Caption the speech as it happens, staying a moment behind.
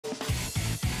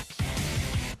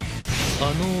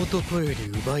あの男より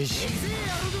奪いし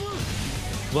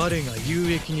我が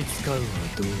有益に使うは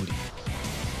道理。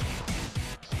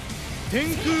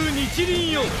天空日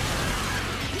輪よ、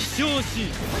起床し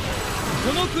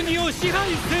この国を支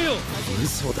配せよ。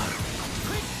嘘だろ、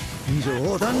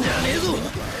冗談じゃねえぞ。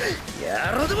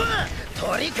やろうでも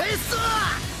取り返すぞ。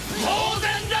当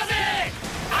然だぜ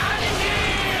兄貴。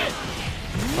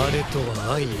あれとは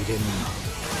相入れぬが、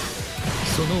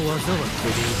その技は取り入れる。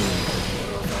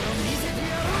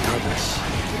ただし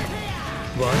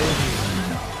我流に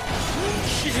な。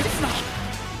卑劣な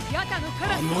あ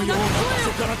のような場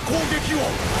所から攻撃を。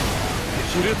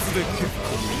卑劣で結構、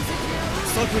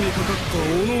策にかかった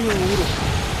斧が愚か。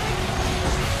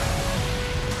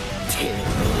てめえ、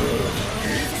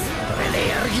これで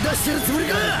やる気出してるつもり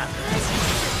か。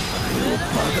俺をバ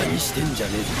カにしてんじゃ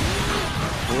ねえぞ。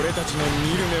俺たちの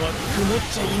見る目は曇っ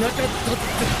ちゃいなかったって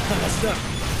話だ。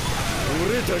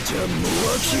俺たちは無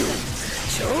脇を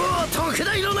超特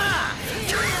大のな。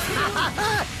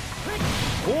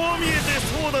こう見えて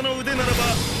ソーダの腕ならば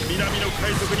南の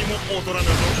海賊にも劣らぬ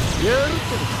ぞ。やる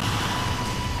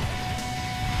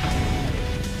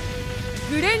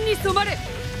紅蓮に染まれ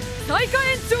最下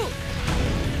延長。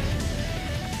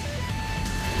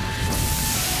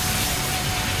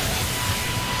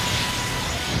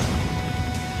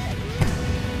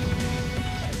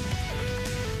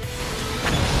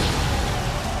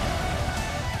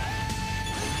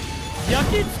焼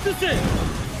き尽くせ。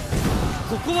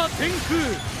ここは天空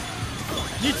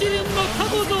日輪の加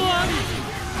護ぞあり。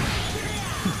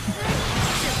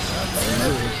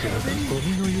ゴ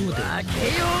ミのようで負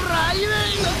けよライメン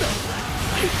なんだ。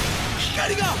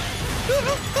光が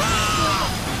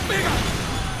目が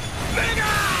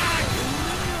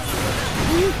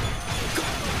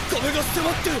壁が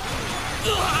迫ってる。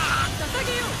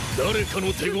誰か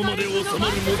の手駒で収まる元成様では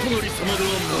ない。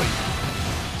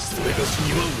それがし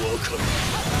には分かる。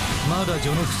まだ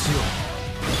序の口よ。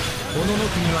この国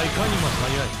はいかにも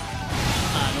早い。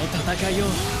あの戦いを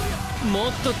も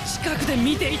っと近くで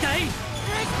見ていたい。こ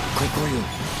こよ、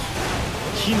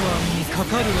火の網にかか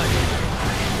るがよい。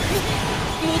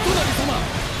元成様、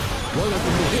我が軍の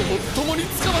兵も共に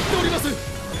捕まっております。駒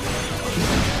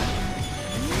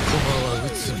は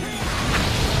内海、す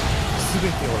べ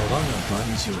ては我が盤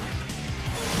上。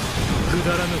く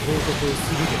だらぬ報告をす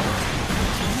るでない。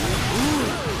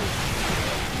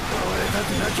俺たち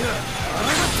だけは抗っ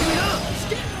てみろ。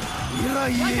未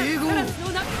来永劫俺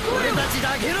たち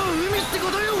だけの海ってこ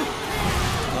とよ。叶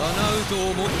うと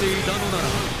思っていたのならい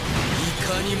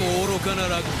かにも愚かな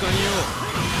楽観よ。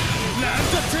な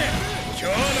んだって今日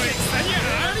の戦に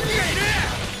は兄貴がいる。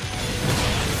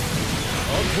あ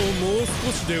ともう少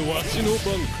しでわしの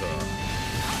番か。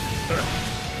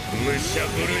武者震い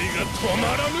が止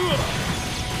まらぬわ。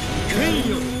剣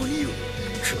よ、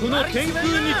この天空日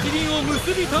輪を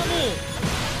結びたもう。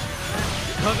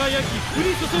輝き降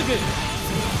り注げ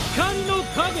光の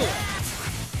加護。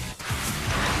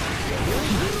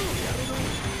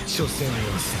所詮は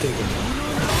捨て駒、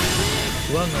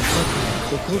我が策に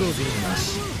心びな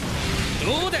し。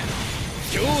どうだ、今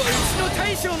日はうちの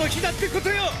大将の日だってこと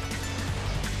よ。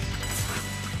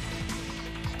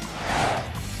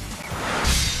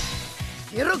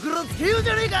ケロクロつけようじ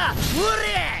ゃねえか。お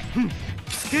れ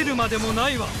つけるまでも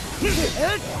ないわ。うら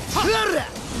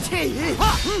てえ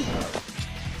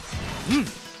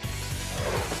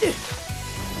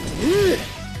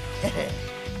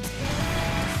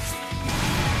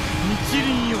日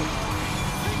輪よ、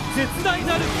絶大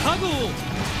なる加護を。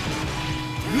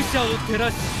愚者を照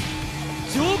らし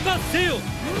浄化せよ。情な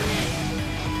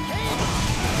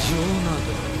ど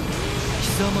貴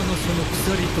様のその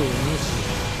鎖と同じ。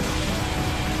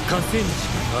河川敷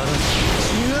なら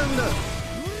違うんだ。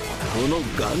この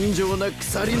頑丈な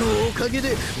鎖のおかげ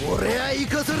で俺は生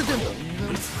かされてんだ。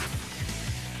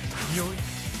地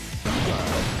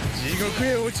獄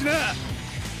へ落ちな。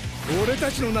俺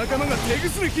たちの仲間が手ぐ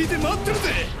すり聞いて待ってるぜ。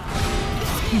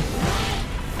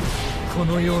こ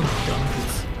のような断物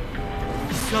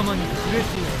貴様に触れて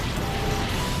や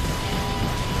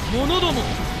る。者ども、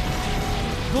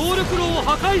動力炉を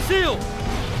破壊せよ。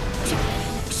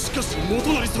しかし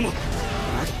元成様、我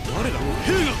らの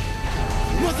兵が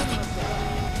まさか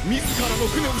自らの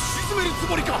船を沈めるつ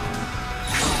もりか。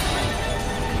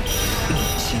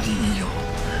日輪よ、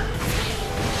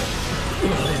我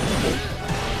らも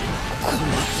このと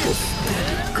捨て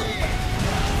るか。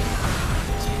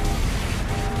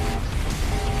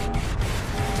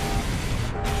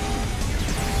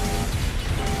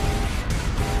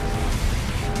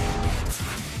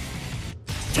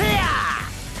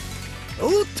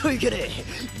おっといけねえ、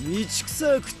道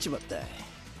草食っちまった。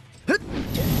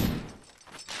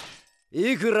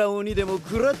いくら鬼でも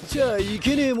食らっちゃい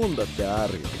けねえもんだってあ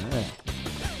るよな。